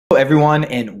everyone,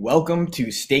 and welcome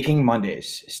to Staking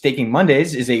Mondays. Staking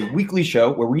Mondays is a weekly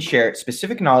show where we share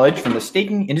specific knowledge from the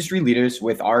staking industry leaders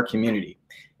with our community.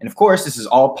 And of course, this is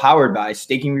all powered by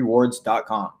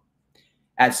stakingrewards.com.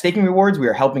 At Staking Rewards, we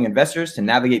are helping investors to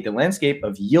navigate the landscape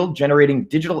of yield-generating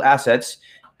digital assets,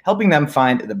 helping them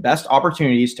find the best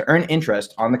opportunities to earn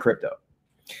interest on the crypto.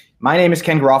 My name is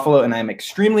Ken Garofalo, and I am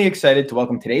extremely excited to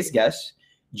welcome today's guest,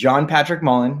 John Patrick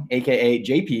Mullin, aka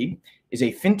JP, is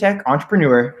a fintech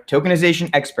entrepreneur, tokenization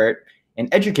expert,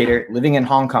 and educator living in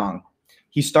Hong Kong.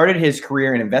 He started his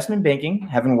career in investment banking,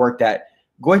 having worked at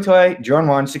Guotai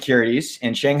Junan Securities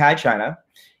in Shanghai, China.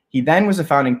 He then was a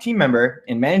founding team member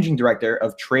and managing director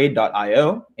of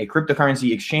Trade.io, a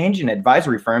cryptocurrency exchange and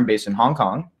advisory firm based in Hong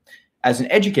Kong. As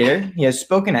an educator, he has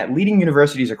spoken at leading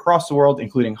universities across the world,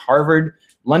 including Harvard,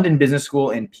 London Business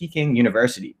School, and Peking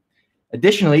University.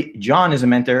 Additionally, John is a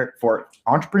mentor for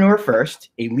Entrepreneur First,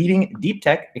 a leading deep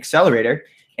tech accelerator,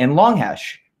 and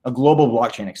Longhash, a global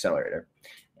blockchain accelerator.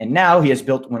 And now he has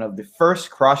built one of the first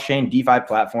cross-chain DeFi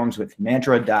platforms with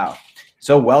MANTRA DAO.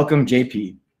 So welcome,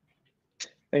 JP.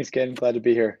 Thanks, Ken. Glad to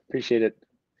be here. Appreciate it.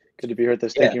 Good to be here at the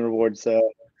Staking Rewards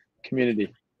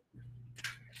community.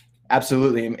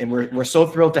 Absolutely. And we're so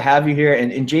thrilled to have you here.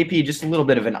 And JP, just a little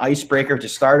bit of an icebreaker to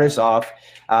start us off.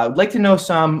 I'd like to know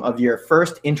some of your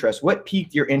first interests. What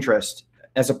piqued your interest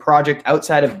as a project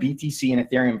outside of BTC and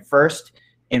Ethereum first,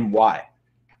 and why?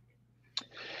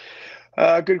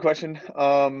 Good question.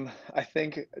 I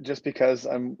think just because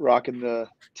I'm rocking the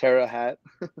Terra hat,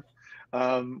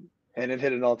 and it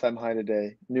hit an all-time high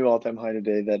today, new all-time high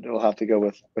today, that will have to go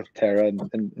with Terra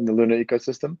and the Luna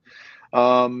ecosystem.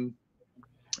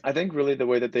 I think really the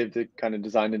way that they've kind of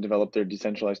designed and developed their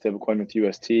decentralized stablecoin with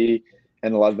UST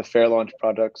and a lot of the fair launch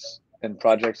products and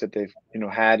projects that they've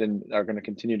had and are going to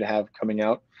continue to have coming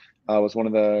out was one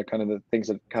of the things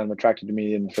that kind of attracted to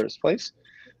me in the first place.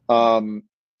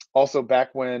 Also,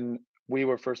 back when we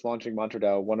were first launching MANTRA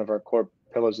DAO, one of our core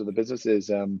pillars of the business is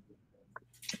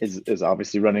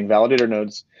obviously running validator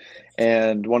nodes,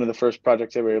 and one of the first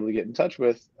projects that we were able to get in touch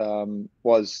with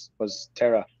was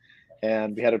Terra.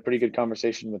 And we had a pretty good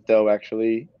conversation with Doe,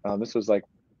 actually. This was like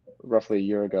roughly a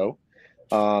year ago.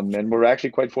 And we're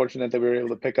actually quite fortunate that we were able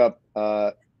to pick up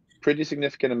a pretty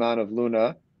significant amount of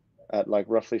Luna at like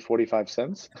roughly 45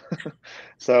 cents.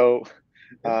 So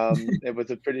it was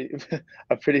a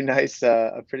pretty nice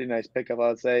pickup, I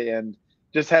would say. And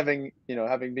just being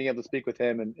able to speak with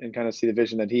him and kind of see the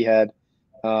vision that he had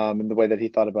and the way that he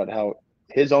thought about how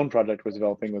his own project was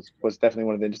developing was definitely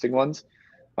one of the interesting ones.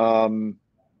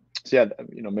 So yeah,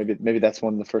 maybe that's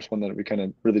one of the first one that we kind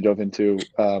of really dove into,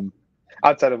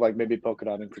 outside of like maybe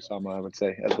Polkadot and Kusama, I would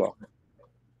say as well.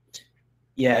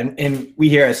 Yeah, and we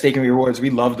here at Staking Rewards, we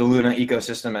love the Luna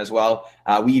ecosystem as well.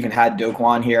 We even had Do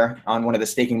Kwon here on one of the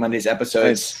Staking Mondays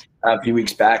episodes a few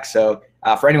weeks back. So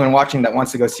for anyone watching that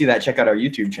wants to go see that, check out our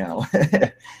YouTube channel.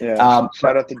 Yeah,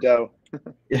 shout out to Do.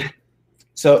 Yeah.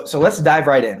 So let's dive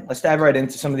right in. Let's dive right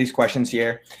into some of these questions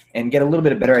here and get a little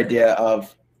bit of better idea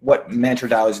of what MANTRA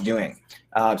DAO is doing.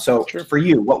 Sure. For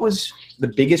you, what was the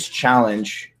biggest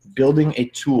challenge building a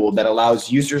tool that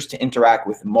allows users to interact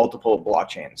with multiple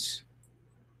blockchains?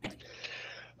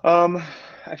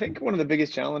 I think one of the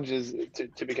biggest challenges,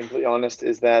 to be completely honest,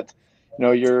 is that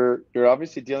you're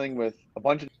obviously dealing with a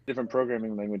bunch of different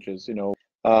programming languages.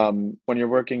 When you're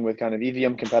working with kind of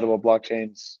EVM compatible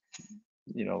blockchains,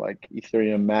 like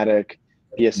Ethereum, Matic,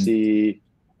 BSC,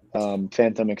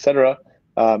 Phantom, etc.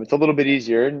 It's a little bit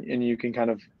easier, and you can kind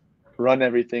of run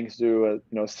everything through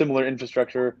a similar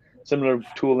infrastructure, similar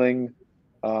tooling.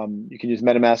 You can use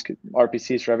MetaMask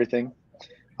RPCs for everything,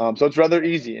 so it's rather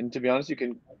easy. And to be honest, you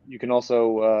can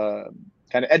also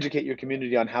kind of educate your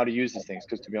community on how to use these things,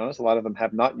 because to be honest, a lot of them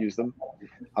have not used them,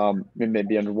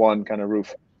 maybe under one kind of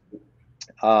roof.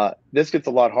 This gets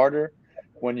a lot harder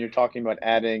when you're talking about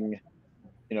adding,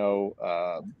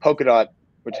 Polkadot,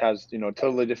 which has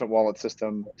totally different wallet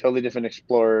system, totally different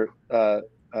Explorer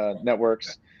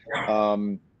networks.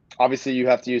 Obviously, you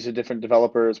have to use a different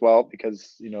developer as well,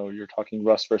 because you're talking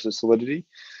Rust versus Solidity.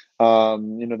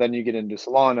 Then you get into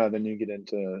Solana, then you get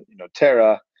into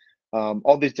Terra.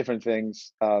 All these different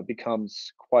things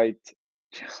becomes quite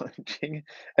challenging,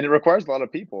 and it requires a lot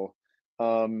of people.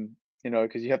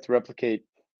 Because you have to replicate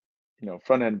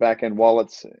front end, back end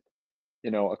wallets,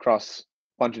 across a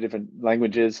bunch of different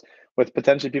languages, with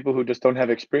potentially people who just don't have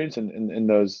experience in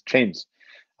those chains.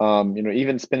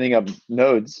 Even spinning up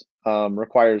nodes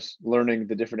requires learning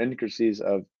the different intricacies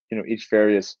of each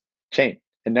various chain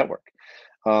and network.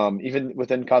 Even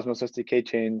within Cosmos SDK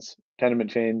chains,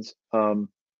 tenement chains,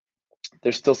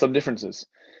 there's still some differences.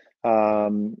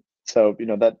 so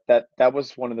that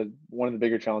was one of the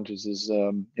bigger challenges is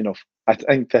I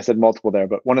think I said multiple there,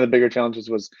 but one of the bigger challenges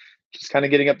was just kind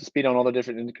of getting up to speed on all the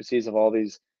different intricacies of all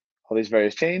these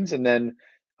various chains, and then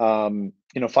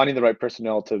finding the right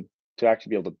personnel to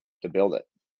actually be able to build it.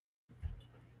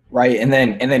 Right, and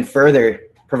then further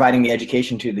providing the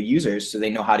education to the users so they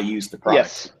know how to use the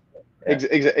product. Yes,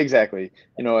 exactly.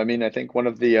 I mean, I think one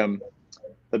of the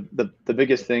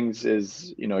biggest things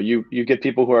is you get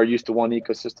people who are used to one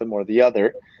ecosystem or the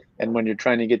other, and when you're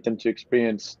trying to get them to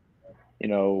experience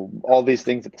all these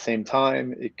things at the same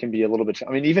time, it can be a little bit.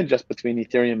 I mean, even just between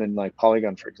Ethereum and like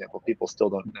Polygon, for example, people still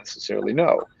don't necessarily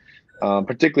know,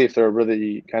 particularly if they're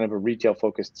really kind of a retail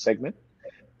focused segment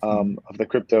of the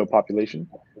crypto population.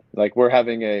 Like we have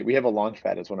a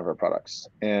launchpad as one of our products,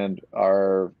 and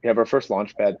we have our first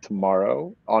launchpad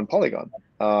tomorrow on Polygon.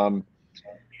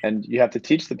 And you have to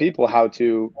teach the people how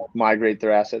to migrate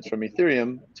their assets from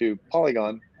Ethereum to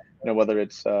Polygon. Whether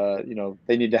it's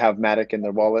they need to have Matic in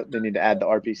their wallet, they need to add the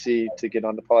RPC to get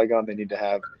onto Polygon, they need to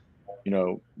have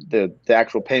the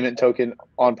actual payment token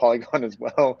on Polygon as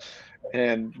well,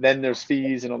 and then there's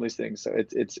fees and all these things. So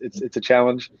it's a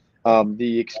challenge.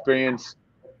 The experience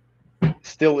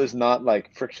still is not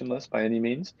like frictionless by any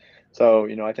means. So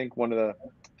I think one of the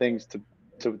things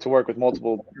to work with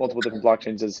multiple different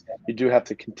blockchains is you do have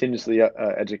to continuously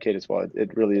educate as well.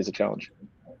 It really is a challenge.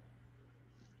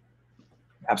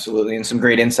 Absolutely, and some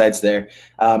great insights there.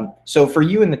 So for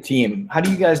you and the team, how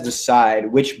do you guys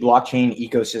decide which blockchain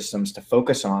ecosystems to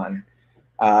focus on,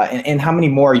 and how many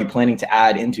more are you planning to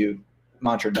add into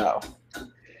MANTRA DAO?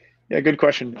 Yeah, good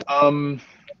question.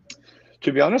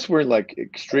 To be honest, we're like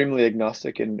extremely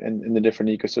agnostic in the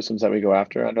different ecosystems that we go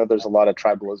after. I know there's a lot of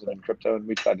tribalism in crypto, and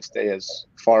we try to stay as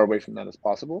far away from that as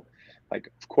possible. Like,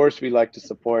 of course, we like to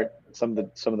support some of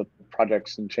the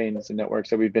projects and chains and networks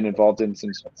that we've been involved in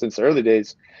since the early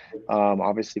days.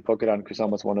 Obviously, Polkadot and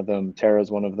Kusama is one of them. Terra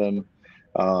is one of them.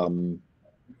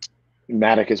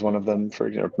 Matic is one of them. For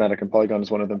example, Matic and Polygon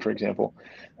is one of them, for example.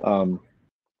 But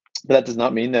that does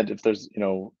not mean that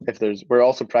we're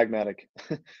also pragmatic.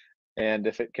 And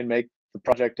if it can make the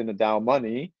project and the DAO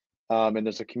money, and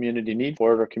there's a community need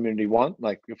for it or community want,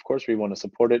 like, of course we want to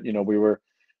support it.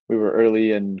 We were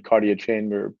early in Cardia chain.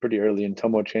 We were pretty early in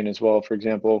Tomo chain as well, for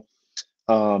example.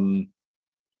 And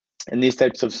these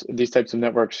types of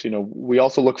networks, we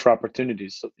also look for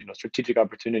opportunities, so, strategic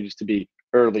opportunities to be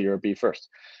early or be first.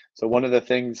 So one of the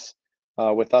things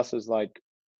with us is like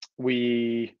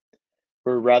we're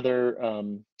rather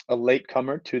a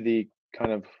latecomer to the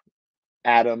kind of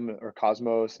Atom or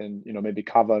Cosmos and maybe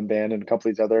Kava and Band and a couple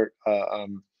of these other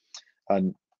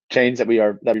chains that we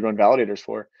run validators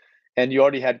for, and you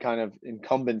already had kind of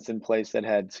incumbents in place that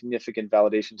had significant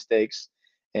validation stakes,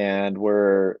 and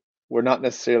we're not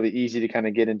necessarily easy to kind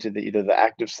of get into either the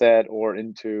active set or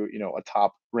into a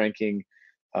top ranking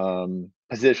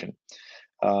position.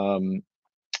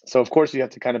 So of course you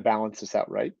have to kind of balance this out,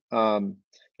 right?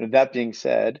 That being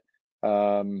said,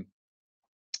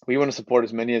 we want to support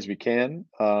as many as we can.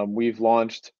 We've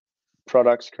launched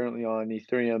products currently on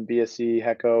Ethereum, BSC,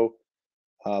 Heco,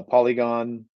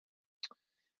 Polygon,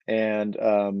 and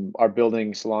are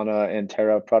building Solana and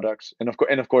Terra products, and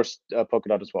of course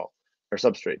Polkadot as well, our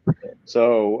substrate.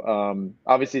 So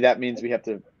obviously that means we have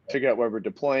to figure out where we're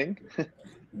deploying,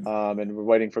 and we're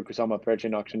waiting for Kusama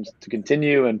Parachain auctions to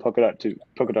continue and Polkadot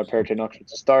Parachain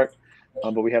auctions to start.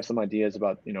 But we have some ideas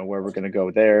about where we're going to go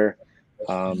there.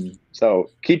 So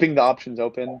keeping the options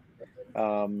open.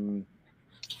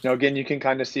 Again, you can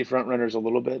kind of see front runners a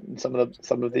little bit in some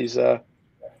of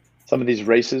these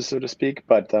races, so to speak.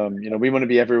 But we want to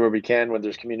be everywhere we can when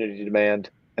there's community demand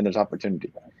and there's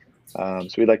opportunity. So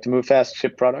we'd like to move fast,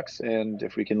 ship products, and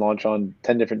if we can launch on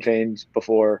 10 different chains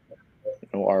before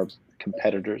our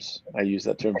competitors, I use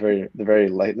that term very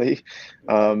lightly,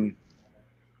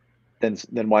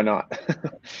 then why not?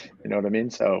 You know what I mean?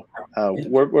 So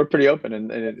we're pretty open,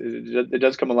 and it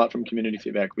does come a lot from community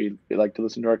feedback. We like to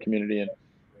listen to our community, and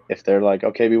if they're like,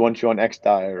 okay, we want you on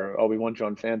XDAI, or oh, we want you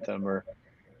on Phantom, or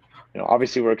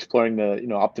obviously we're exploring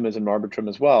the Optimism and Arbitrum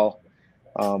as well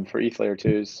for ETH layer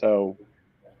 2s. So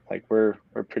like we're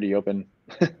pretty open.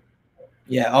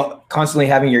 Yeah, constantly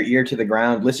having your ear to the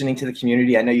ground, listening to the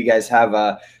community. I know you guys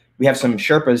have we have some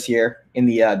Sherpas here in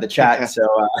the chat, so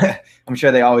I'm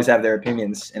sure they always have their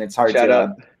opinions, and it's hard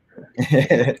to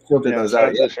filter those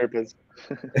out. Yeah. Sherpas.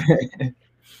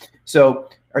 So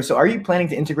are you planning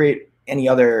to integrate any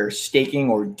other staking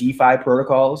or DeFi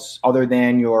protocols other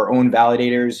than your own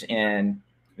validators and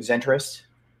Zenterest?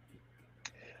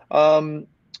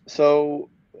 So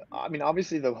I mean,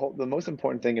 obviously the most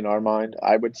important thing in our mind,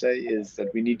 I would say, is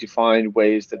that we need to find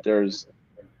ways that there's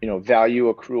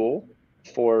value accrual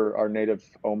for our native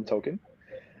Ohm token.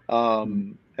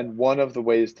 And one of the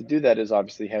ways to do that is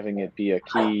obviously having it be a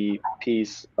key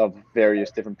piece of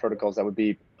various different protocols that would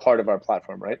be part of our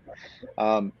platform, right?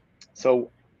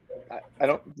 So I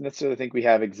don't necessarily think we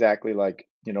have exactly like,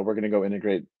 we're going to go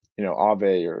integrate,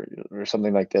 Aave or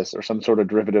something like this, or some sort of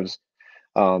derivatives.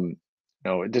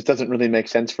 It just doesn't really make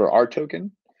sense for our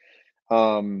token.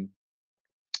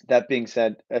 That being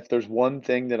said, if there's one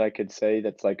thing that I could say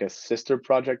that's like a sister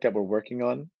project that we're working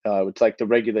on, it's like the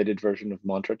regulated version of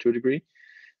Mantra to a degree.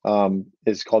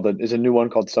 Is a new one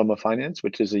called Soma Finance,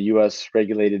 which is a U.S.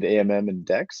 regulated AMM and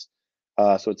DEX.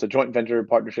 So it's a joint venture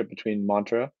partnership between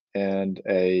Mantra and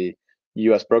a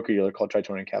U.S. broker dealer called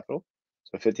Tritorian Capital.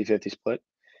 So 50-50 split.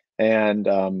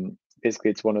 And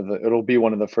basically, it'll be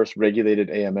one of the first regulated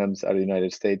AMMs out of the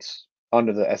United States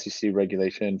under the SEC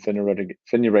regulation,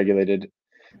 FINRA regulated.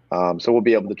 So we'll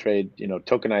be able to trade,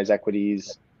 tokenized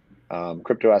equities,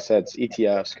 crypto assets,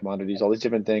 ETFs, commodities, all these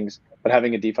different things, but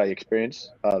having a DeFi experience.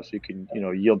 So you can,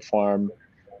 yield farm.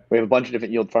 We have a bunch of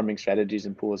different yield farming strategies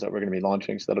and pools that we're going to be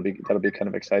launching. So that'll be kind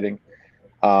of exciting.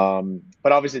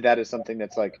 But obviously that is something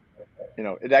that's like,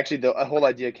 it actually, the whole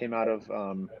idea came out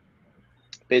of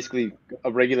basically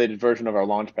a regulated version of our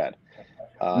launchpad.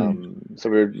 So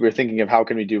we're thinking of how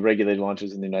can we do regulated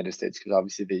launches in the United States, because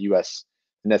obviously the US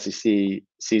and SEC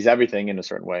sees everything in a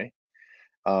certain way.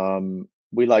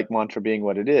 We like Mantra being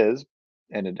what it is,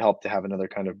 and it helped to have another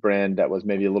kind of brand that was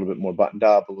maybe a little bit more buttoned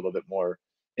up, a little bit more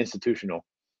institutional,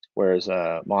 whereas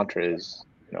Mantra is,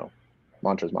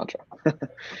 Mantra's Mantra.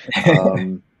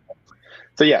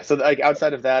 So yeah, so like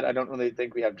outside of that, I don't really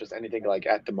think we have just anything like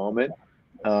at the moment.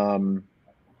 But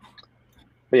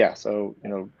yeah, so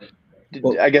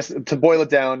I guess to boil it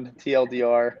down,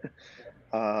 TLDR,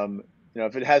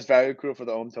 if it has value accrual for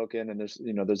the Ohm token, and there's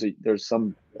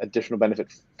some additional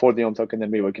benefit for the Ohm token,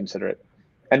 then we would consider it.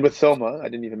 And with Soma, I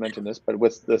didn't even mention this, but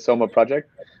with the Soma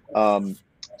project, Ohm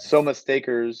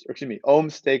stakers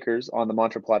on the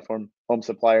Mantra platform, Ohm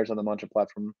suppliers on the Mantra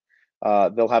platform,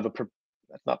 they'll have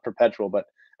not perpetual, but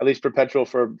at least perpetual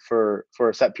for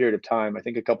a set period of time, I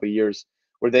think a couple of years,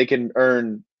 where they can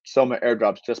earn Soma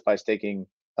airdrops just by staking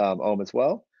Ohm as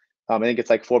well. I think it's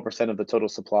like 4% of the total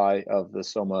supply of the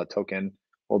Soma token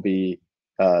will be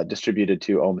distributed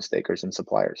to Ohm stakers and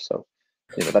suppliers. So,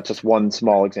 that's just one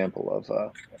small example of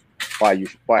how they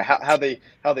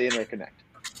interconnect.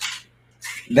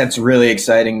 That's really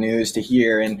exciting news to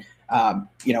hear. And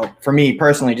for me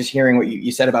personally, just hearing what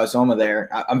you said about Soma there,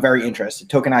 I'm very interested.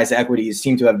 Tokenized equities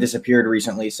seem to have disappeared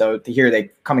recently, so to hear they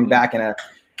coming back in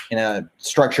a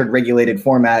structured, regulated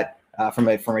format from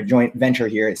a joint venture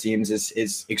here, it seems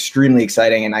is extremely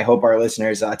exciting. And I hope our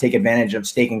listeners take advantage of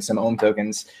staking some Ohm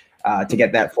tokens to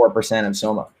get that 4% of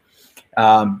Soma.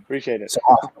 Appreciate it. So,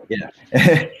 yeah.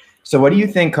 So what do you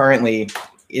think currently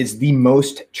is the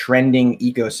most trending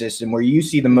ecosystem where you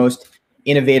see the most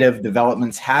innovative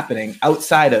developments happening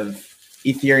outside of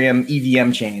Ethereum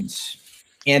EVM chains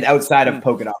and outside of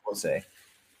Polkadot, we'll say?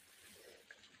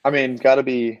 I mean, it's got to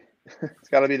be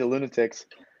the lunatics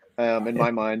in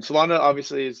my mind. Solana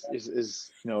obviously is it's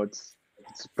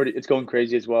going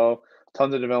crazy as well.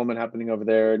 Tons of development happening over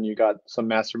there, and you got some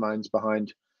masterminds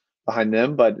behind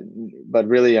them. But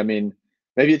really, I mean,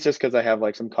 maybe it's just because I have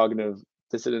like some cognitive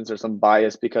dissonance or some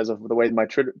bias because of the way my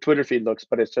Twitter feed looks.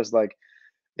 But it's just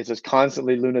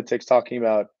constantly lunatics talking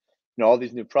about all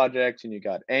these new projects, and you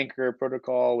got Anchor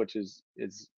Protocol, which is a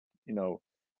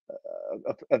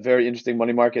very interesting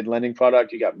money market lending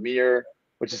product. You got Mir,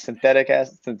 which is synthetic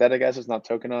assets, not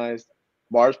tokenized.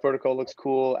 Mars Protocol looks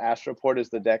cool. Astroport is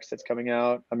the DEX that's coming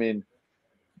out. I mean,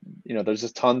 there's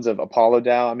just tons of Apollo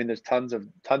DAO. I mean, there's tons of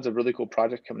really cool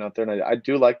projects coming out there, and I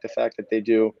do like the fact that they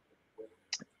do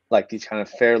like these kind of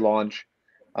fair launch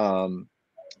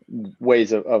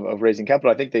ways of raising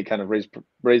capital. I think they kind of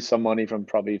raised some money from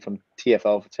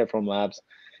TFL, Terraform Labs,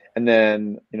 and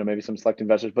then maybe some select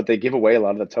investors, but they give away a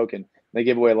lot of the token. They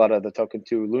give away a lot of the token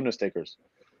to Luna stakers.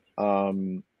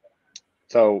 So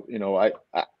I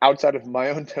outside of my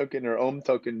own token or Ohm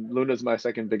token, Luna's my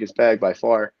second biggest bag by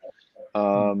far.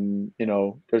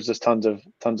 There's just tons of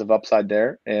upside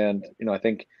there, and I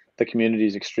think the community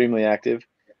is extremely active.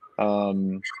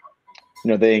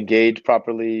 They engage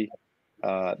properly.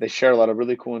 They share a lot of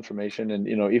really cool information, and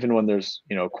even when there's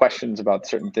questions about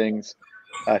certain things,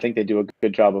 I think they do a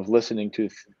good job of listening to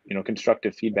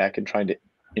constructive feedback and trying to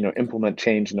implement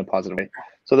change in a positive way.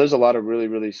 So there's a lot of really,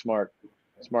 really smart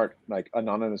like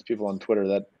anonymous people on Twitter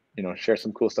that share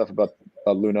some cool stuff about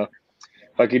Luna.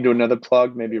 If I could do another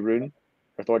plug, maybe Rune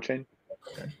or Thorchain.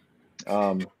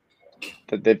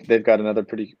 they've got another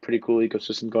pretty cool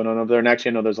ecosystem going on over there. And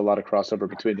actually, I know there's a lot of crossover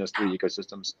between those three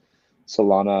ecosystems: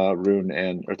 Solana, Rune,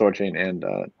 or Thorchain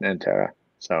and Terra.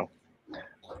 So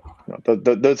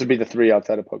those would be the three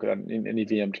outside of Polkadot in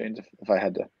EVM chains, if I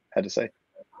had to say.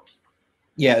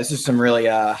 Yeah, this is some really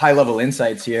high level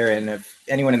insights here. And if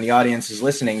anyone in the audience is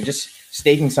listening, just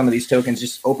staking some of these tokens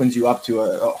just opens you up to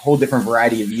a whole different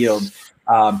variety of yield.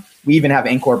 We even have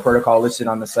Anchor protocol listed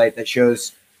on the site that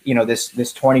shows, this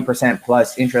 20%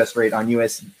 plus interest rate on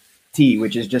UST,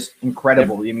 which is just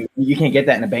incredible. Yep. I mean, you can't get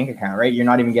that in a bank account, right? You're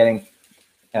not even getting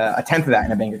a tenth of that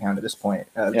in a bank account at this point,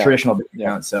 traditional bank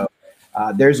account. So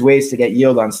there's ways to get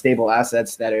yield on stable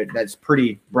assets that's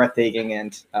pretty breathtaking,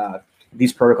 and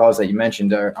these protocols that you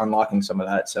mentioned are unlocking some of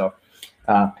that. So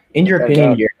in your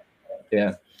opinion here,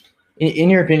 in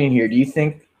your opinion here, do you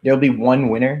think there'll be one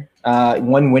winner,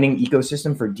 one winning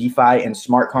ecosystem for DeFi and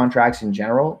smart contracts in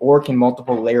general, or can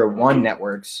multiple layer one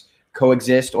networks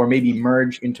coexist or maybe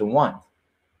merge into one?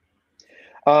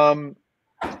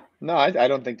 No, I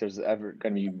don't think there's ever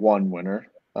going to be one winner.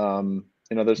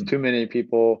 There's too many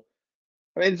people.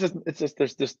 I mean, it's just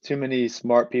there's just too many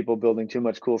smart people building too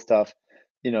much cool stuff.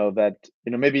 That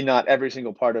maybe not every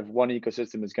single part of one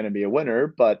ecosystem is going to be a winner,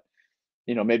 but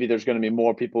maybe there's going to be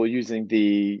more people using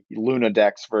the Luna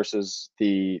DEX versus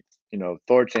the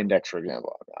Thorchain DEX, for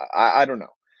example. I don't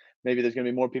know. Maybe there's going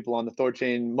to be more people on the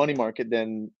Thorchain money market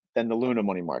than the Luna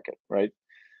money market, right?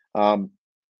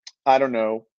 I don't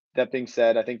know. That being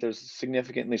said, I think there's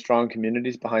significantly strong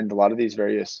communities behind a lot of these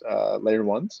various layer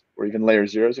ones, or even layer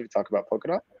zeros if you talk about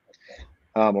Polkadot,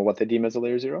 or what they deem as a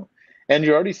layer zero. And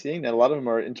you're already seeing that a lot of them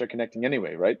are interconnecting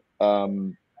anyway, right?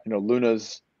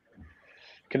 Luna's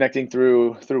connecting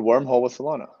through Wormhole with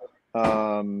Solana.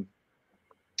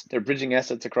 They're bridging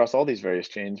assets across all these various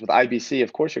chains. With IBC,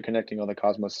 of course, you're connecting all the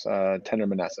Cosmos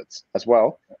Tendermint assets as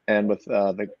well. And with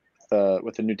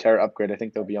the new Terra upgrade, I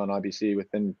think they'll be on IBC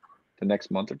within the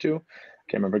next month or two.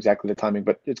 Can't remember exactly the timing,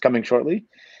 but it's coming shortly.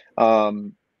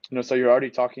 So you're already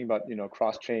talking about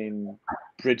cross-chain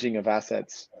bridging of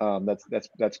assets.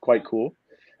 That's quite cool.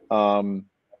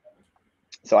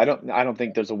 So I don't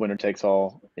think there's a winner takes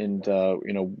all. And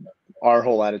our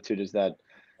whole attitude is that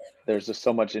there's just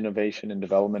so much innovation and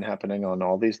development happening on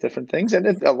all these different things, and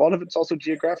a lot of it's also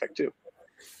geographic too.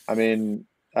 I mean,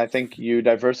 I think you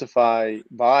diversify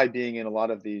by being in a lot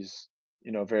of these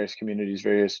various communities,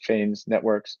 various chains,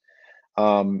 networks.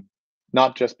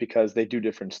 Not just because they do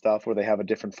different stuff or they have a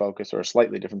different focus or a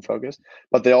slightly different focus,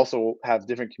 but they also have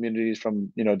different communities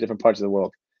from different parts of the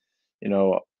world.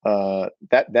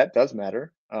 That does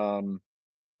matter.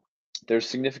 There's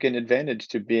significant advantage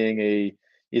to being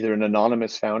either an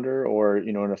anonymous founder or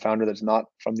a founder that's not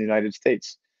from the United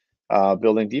States,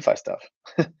 building DeFi stuff.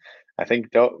 I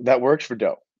think that works for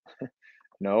DOE.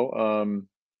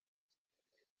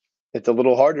 It's a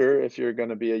little harder if you're going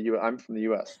to be I'm from the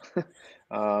U.S.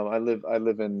 I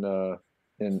live in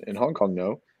Hong Kong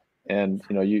now, and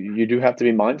you do have to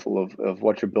be mindful of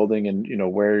what you're building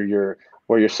and where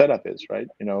your setup is, right?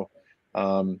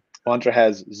 Mantra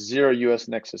has 0 U.S.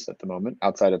 nexus at the moment,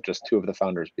 outside of just a couple of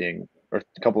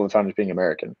the founders being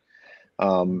American.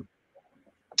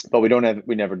 But we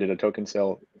never did a token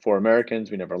sale for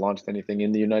Americans. We never launched anything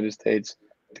in the United States.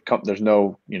 There's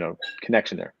no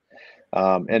connection there.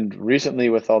 And recently,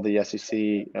 with all the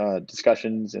SEC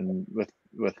discussions and with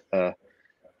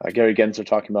Gary Gensler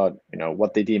talking about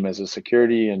what they deem as a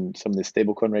security and some of the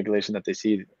stablecoin regulation that they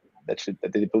see that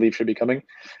they believe should be coming,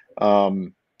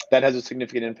 that has a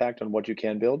significant impact on what you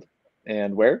can build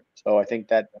and where. So I think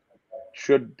that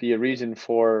should be a reason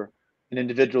for an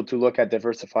individual to look at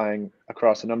diversifying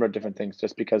across a number of different things,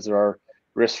 just because there are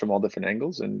risks from all different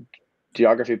angles, and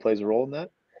geography plays a role in that.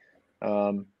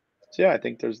 So yeah, I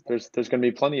think there's going to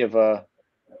be plenty of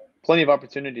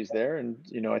opportunities there, and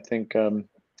I think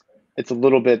it's a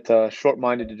little bit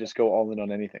short-minded to just go all in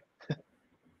on anything.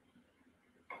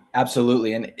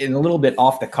 Absolutely, and a little bit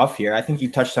off the cuff here, I think you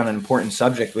touched on an important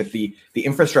subject with the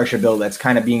infrastructure bill that's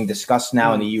kind of being discussed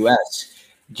now in the U.S.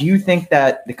 Do you think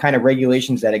that the kind of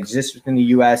regulations that exist within the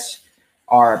U.S.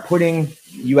 are putting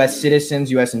U.S.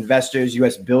 citizens, U.S. investors,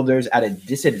 U.S. builders at a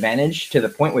disadvantage to the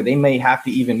point where they may have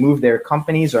to even move their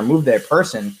companies or move their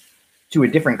person to a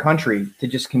different country to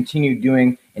just continue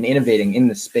doing and innovating in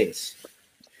the space?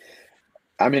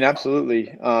 I mean,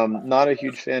 absolutely. Not a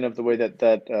huge fan of the way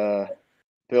that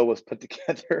bill was put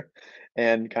together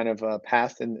and kind of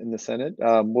passed in the Senate.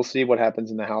 We'll see what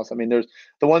happens in the House. I mean,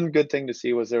 the one good thing to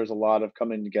see was there was a lot of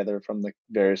coming together from the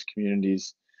various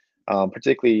communities,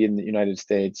 particularly in the United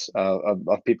States, of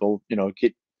people,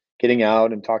 getting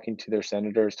out and talking to their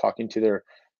senators, talking to their,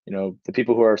 the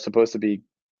people who are supposed to be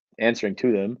answering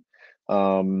to them,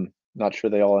 Not sure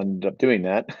they all ended up doing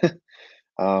that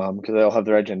because they all have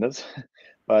their agendas.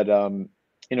 But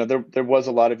you know, there was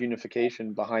a lot of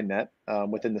unification behind that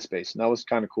within the space, and that was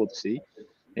kind of cool to see.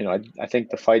 You know, I think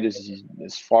the fight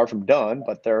is far from done,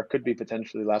 but there could be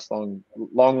potentially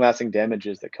long-lasting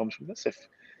damages that comes from this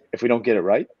if we don't get it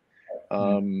right.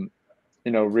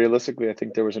 You know, realistically, I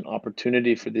think there was an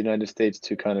opportunity for the United States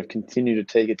to kind of continue to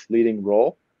take its leading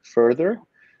role further.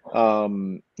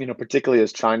 You know, particularly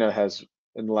as China has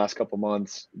in the last couple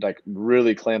months, like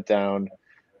really clamped down,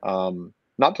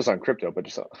 not just on crypto, but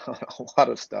just a lot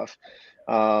of stuff.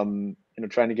 You know,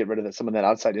 trying to get rid of some of that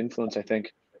outside influence, I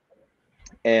think.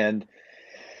 And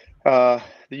the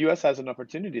U.S. has an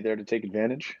opportunity there to take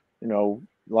advantage. You know,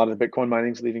 a lot of the Bitcoin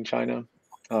mining is leaving China.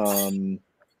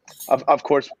 Of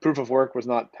course, proof of work was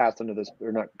not passed under this,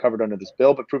 or not covered under this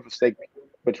bill, but proof of stake,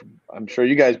 which I'm sure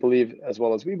you guys believe as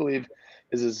well as we believe,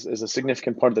 is a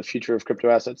significant part of the future of crypto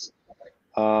assets.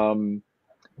 And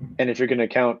if you're going to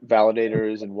count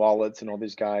validators and wallets and all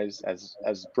these guys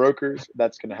as brokers,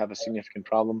 that's going to have a significant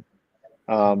problem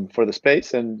for the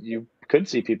space, and you could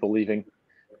see people leaving.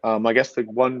 I guess the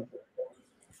one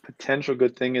potential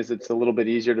good thing is it's a little bit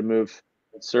easier to move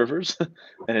servers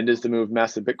than it is to move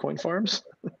massive Bitcoin farms,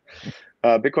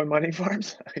 Bitcoin mining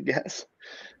farms, I guess.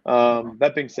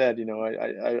 That being said, you know,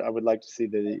 I would like to see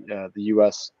the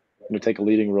U.S. you know, take a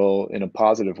leading role in a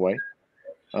positive way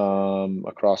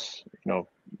across, you know,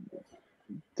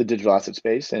 the digital asset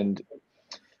space. And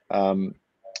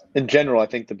in general, I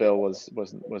think the bill was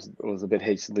a bit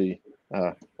hastily,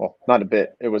 well, not a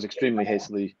bit, it was extremely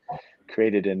hastily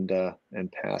created and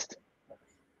passed.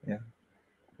 Yeah.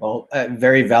 Well,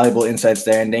 very valuable insights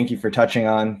there, and thank you for touching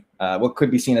on what could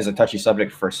be seen as a touchy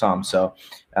subject for some. So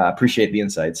appreciate the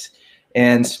insights.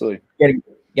 And absolutely.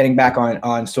 Getting back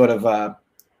on sort of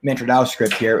MANTRA DAO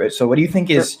script here. So what do you think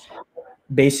is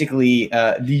basically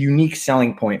the unique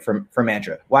selling point for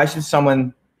MANTRA? Why should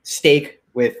someone stake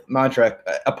with MANTRA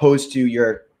opposed to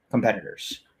your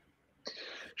competitors?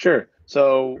 Sure.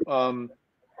 So I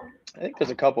think there's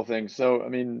a couple things. So, I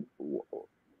mean,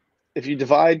 if you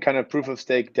divide kind of proof of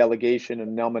stake delegation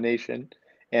and nomination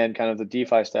and kind of the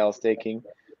DeFi style staking,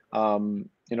 you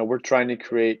know, we're trying to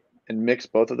create and mix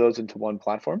both of those into one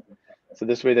platform. So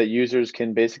this way that users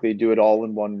can basically do it all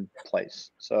in one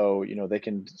place. So, you know, they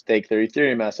can stake their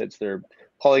Ethereum assets, their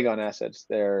Polygon assets,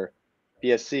 their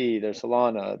BSC, their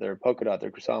Solana, their Polkadot,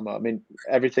 their Kusama. I mean,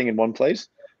 everything in one place.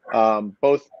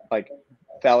 Both like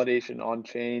validation on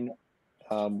chain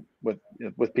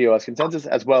with POS consensus,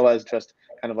 as well as just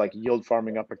kind of like yield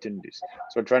farming opportunities.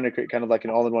 So we're trying to create kind of like an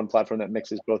all-in-one platform that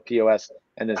mixes both POS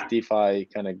and this DeFi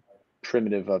kind of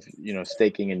primitive of, you know,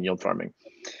 staking and yield farming.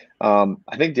 I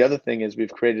think the other thing is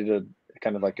we've created a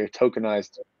kind of like a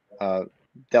tokenized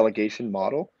delegation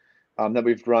model that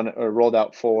we've rolled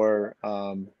out for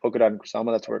Polkadot and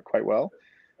Kusama. That's worked quite well.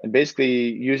 And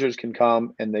basically users can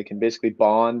come and they can basically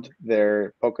bond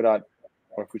their Polkadot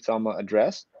or Kusama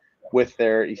address with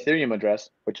their Ethereum address,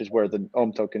 which is where the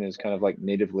Ohm token is kind of like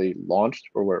natively launched,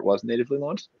 or where it was natively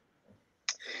launched.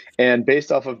 And based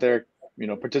off of their, you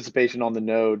know, participation on the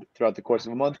node throughout the course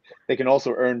of a month, they can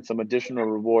also earn some additional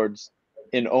rewards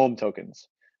in Ohm tokens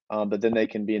that then they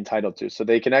can be entitled to. So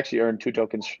they can actually earn 2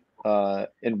 tokens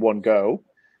in one go.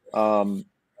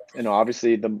 You know,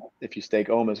 obviously if you stake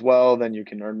Ohm as well, then you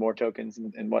can earn more tokens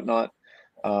and whatnot.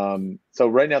 So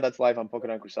right now that's live on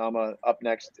Polkadot and Kusama. Up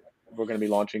next, we're going to be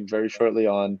launching very shortly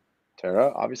on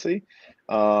Terra, obviously,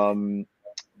 Polygon,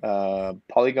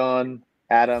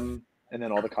 Atom, and then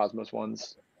all the Cosmos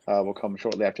ones will come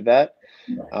shortly after that.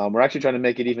 We're actually trying to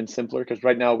make it even simpler, because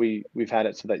right now we've had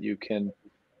it so that you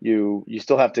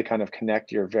still have to kind of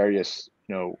connect your various,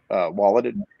 you know,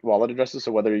 wallet addresses.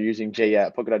 So whether you're using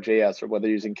Polkadot JS, or whether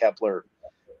you're using Kepler,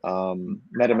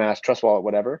 MetaMask, Trust Wallet,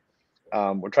 whatever.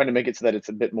 We're trying to make it so that it's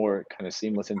a bit more kind of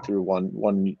seamless and through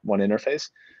one interface.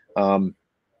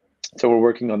 So we're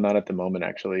working on that at the moment,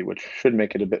 actually, which should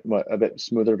make it a bit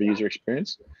smoother of a user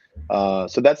experience.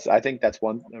 So I think that's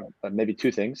one, maybe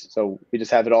 2 things. So we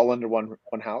just have it all under one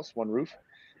house, one roof,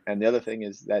 and the other thing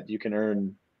is that you can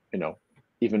earn, you know,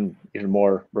 even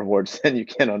more rewards than you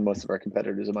can on most of our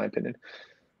competitors, in my opinion.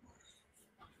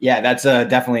 Yeah, that's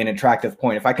definitely an attractive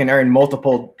point. If I can earn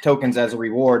multiple tokens as a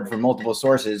reward from multiple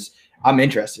sources, I'm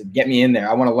interested. Get me in there.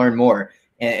 I want to learn more.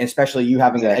 And especially you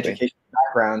having an educational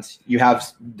background, you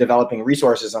have developing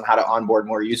resources on how to onboard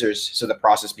more users so the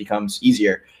process becomes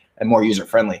easier and more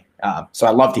user-friendly. So I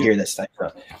love to hear this type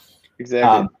of stuff.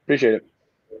 Exactly. Appreciate it.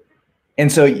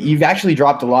 And so you've actually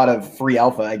dropped a lot of free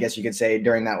alpha, I guess you could say,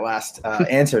 during that last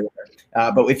answer.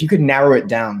 But if you could narrow it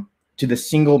down to the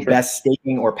single best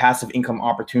staking or passive income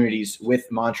opportunities with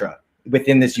MANTRA,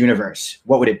 within this universe,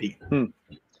 what would it be?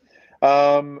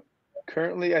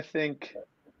 Currently, I think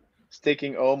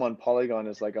staking Ohm on Polygon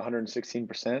is like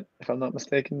 116%, if I'm not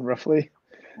mistaken, roughly.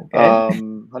 Okay.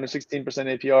 116%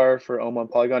 APR for Ohm on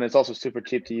Polygon. It's also super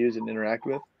cheap to use and interact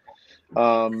with.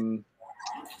 Other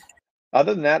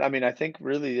than that, I mean, I think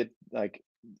really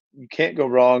you can't go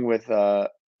wrong with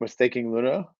staking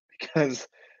Luna, because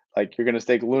like you're gonna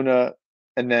stake Luna,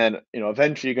 and then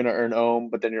eventually you're gonna earn Ohm,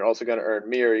 but then you're also gonna earn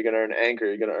Mirror, you're gonna earn Anchor,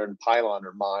 you're gonna earn Pylon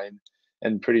or Mine,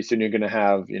 and pretty soon you're gonna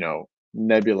have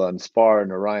Nebula and Spar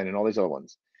and Orion and all these other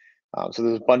ones. So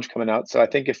there's a bunch coming out. So I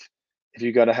think if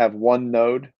you got to have one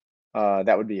node,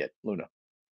 that would be it, Luna.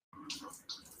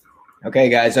 Okay,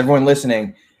 guys, everyone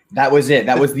listening, that was it.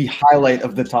 That was the highlight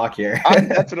of the talk here.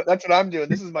 That's what I'm doing.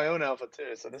 This is my own alpha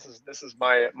too. So this is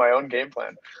my own game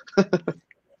plan.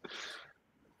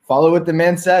 Follow what the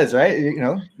man says, right?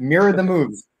 Mirror the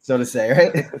moves, so to say,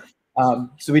 right?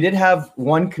 So we did have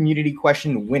one community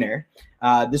question winner.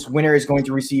 This winner is going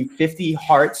to receive 50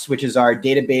 hearts, which is our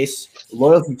database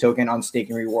loyalty token on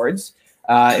staking rewards.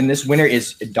 And this winner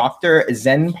is Dr.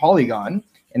 Zen Polygon.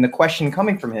 And the question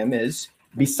coming from him is,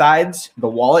 besides the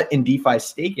wallet and DeFi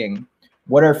staking,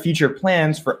 what are future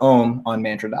plans for Ohm on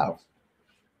MANTRA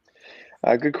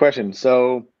DAO? Good question.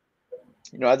 So,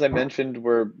 as I mentioned,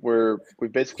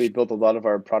 we've basically built a lot of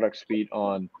our product suite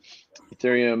on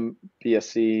Ethereum,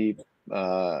 BSC,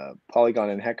 Polygon,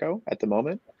 and Hecko at the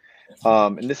moment.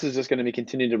 And this is just going to be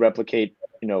continuing to replicate,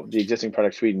 the existing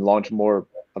product suite and launch more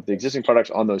of the existing products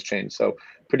on those chains. So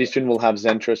pretty soon we'll have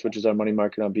Zenterest, which is our money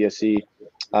market on BSC.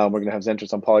 We're going to have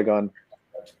Zenterest on Polygon,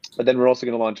 but then we're also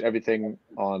going to launch everything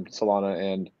on Solana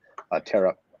and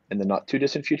Terra in the not too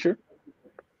distant future.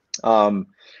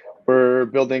 We're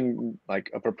building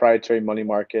like a proprietary money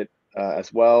market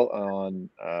as well on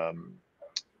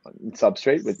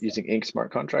Substrate with using Ink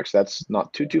smart contracts. That's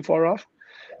not too far off.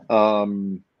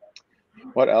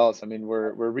 What else? I mean,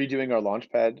 we're redoing our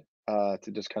launchpad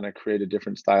to just kind of create a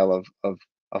different style of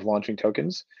launching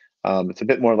tokens. It's a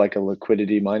bit more like a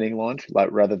liquidity mining launch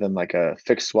rather than like a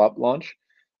fixed swap launch.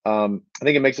 I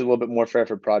think it makes it a little bit more fair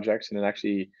for projects, and it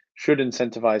actually should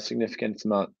incentivize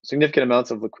significant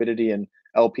amounts of liquidity and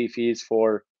LP fees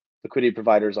for liquidity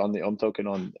providers on the Ohm token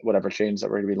on whatever chains that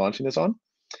we're going to be launching this on.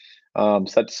 So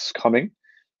that's coming.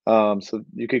 So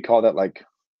you could call that like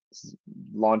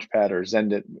Launchpad or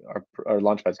Zendit. Our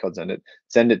Launchpad's called Zendit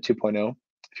 2.0,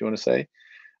 if you want to say.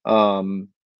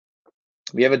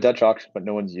 We have a Dutch auction, but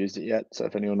no one's used it yet. So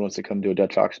if anyone wants to come do a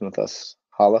Dutch auction with us,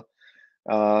 holla.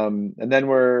 And then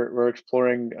we're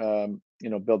exploring,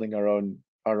 building our own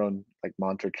like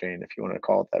mantra chain, if you want to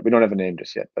call it that. We don't have a name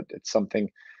just yet, but it's something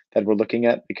that we're looking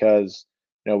at because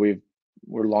we're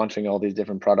launching all these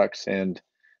different products, and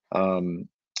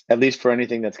at least for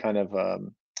anything that's kind of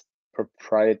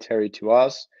proprietary to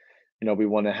us, we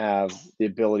want to have the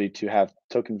ability to have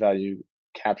token value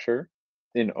capture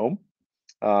in Ohm.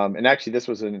 And actually, this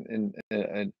was an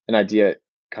idea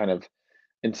kind of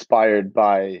inspired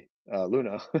by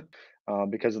Luna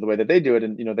because of the way that they do it.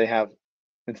 And they have,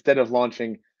 instead of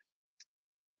launching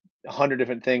 100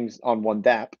 different things on one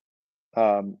dApp,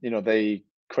 they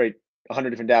create 100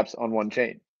 different dApps on one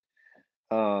chain.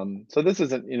 So this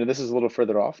isn't, this is a little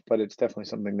further off, but it's definitely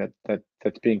something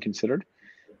that's being considered.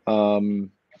 So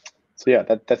yeah,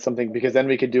 that's something, because then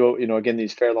we could do, again,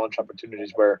 these fair launch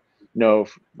opportunities where,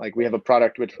 like we have a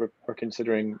product which we're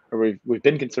considering, or we've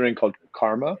been considering, called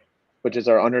Karma, which is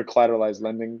our under collateralized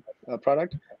lending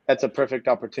product. That's a perfect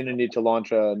opportunity to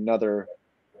launch another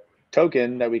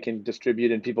token that we can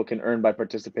distribute and people can earn by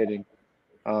participating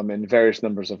in various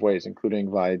numbers of ways, including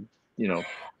by,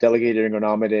 delegating or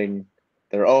nominating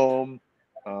their own,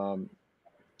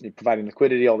 providing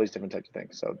liquidity, all these different types of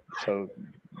things. So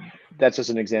that's just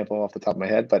an example off the top of my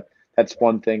head, but that's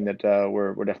one thing that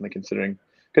we're definitely considering,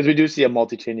 because we do see a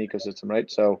multi-chain ecosystem,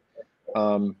 right? So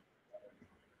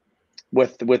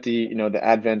with the the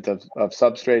advent of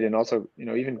Substrate, and also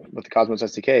even with the Cosmos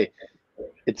SDK,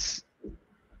 it's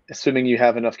assuming you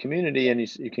have enough community and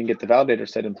you can get the validator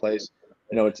set in place.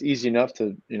 It's easy enough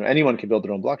to anyone can build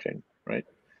their own blockchain, right?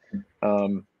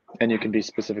 And you can be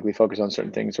specifically focused on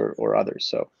certain things or others.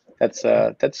 So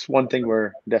that's one thing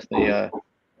we're definitely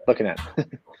looking at.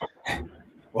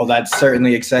 Well, that's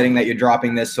certainly exciting that you're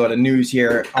dropping this sort of news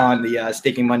here on the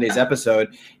Staking Mondays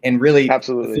episode, and really,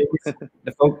 absolutely,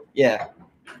 yeah.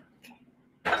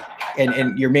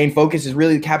 And your main focus is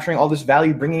really capturing all this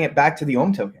value, bringing it back to the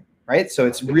Ohm token, right? So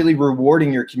it's really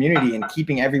rewarding your community and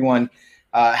keeping everyone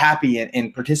happy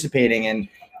and participating. And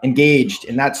engaged,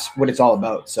 and that's what it's all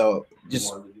about. So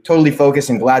just totally focused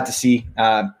and glad to see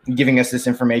giving us this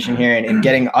information here and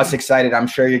getting us excited. I'm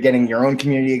sure you're getting your own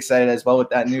community excited as well with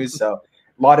that news. So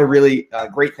a lot of really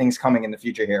great things coming in the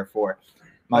future here for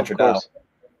MANTRA DAO.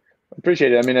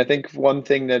 Appreciate it. I mean, I think one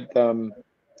thing that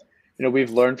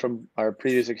we've learned from our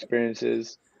previous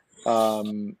experiences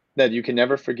that you can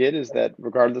never forget is that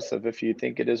regardless of if you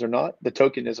think it is or not, the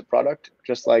token is a product,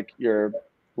 just like your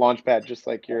launchpad, just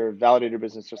like your validator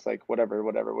business, just like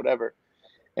whatever.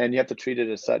 And you have to treat it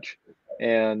as such.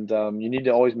 And you need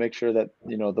to always make sure that,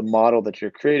 the model that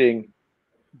you're creating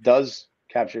does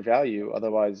capture value.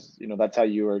 Otherwise, that's how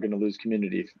you are going to lose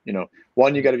community.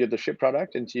 One, you got to be able to ship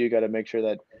product, and two, you got to make sure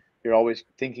that you're always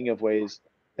thinking of ways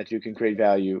that you can create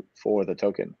value for the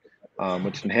token,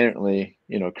 which inherently,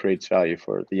 creates value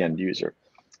for the end user.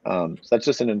 So that's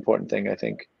just an important thing, I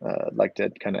think, I'd like to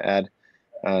kind of add,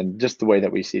 just the way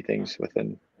that we see things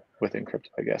within crypto,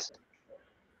 I guess.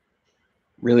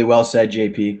 Really well said,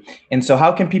 JP. And so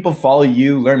how can people follow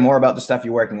you, learn more about the stuff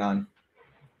you're working on?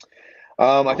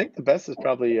 I think the best is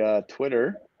probably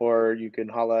Twitter, or you can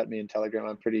holla at me in Telegram.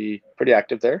 I'm pretty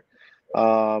active there.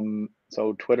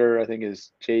 So Twitter, I think,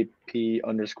 is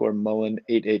JP_Mullin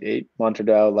 888. MANTRA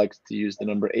DAO likes to use the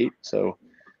number 8, so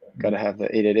gotta have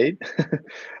the 888.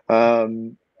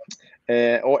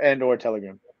 or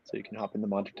Telegram. So you can hop in the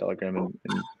MANTRA Telegram,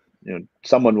 and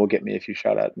someone will get me if you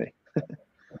shout at me.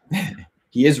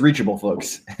 He is reachable,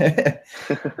 folks.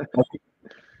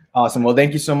 Awesome. Well,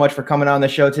 thank you so much for coming on the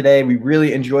show today. We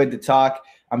really enjoyed the talk.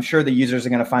 I'm sure the users are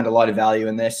going to find a lot of value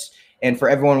in this. And for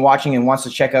everyone watching and wants to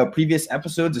check out previous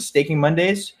episodes of Staking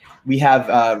Mondays, we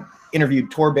have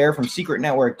interviewed Tor Bear from Secret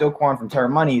Network, Doquan from Terra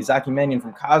Money, Zaki Mannion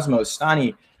from Cosmos,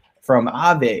 Stani from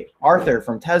Aave, Arthur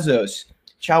from Tezos,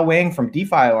 Chao Wang from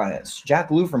DeFi Alliance,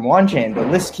 Jack Liu from OneChain. The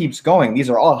list keeps going. These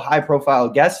are all high-profile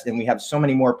guests, and we have so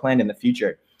many more planned in the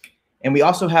future. And we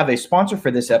also have a sponsor for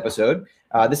this episode.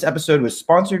 This episode was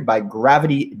sponsored by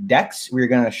Gravity Dex. We're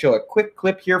going to show a quick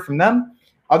clip here from them.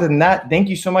 Other than that, thank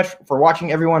you so much for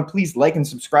watching, everyone. Please like and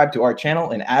subscribe to our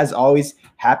channel. And as always,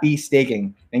 happy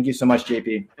staking. Thank you so much,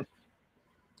 JP.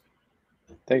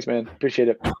 Thanks, man. Appreciate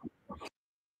it.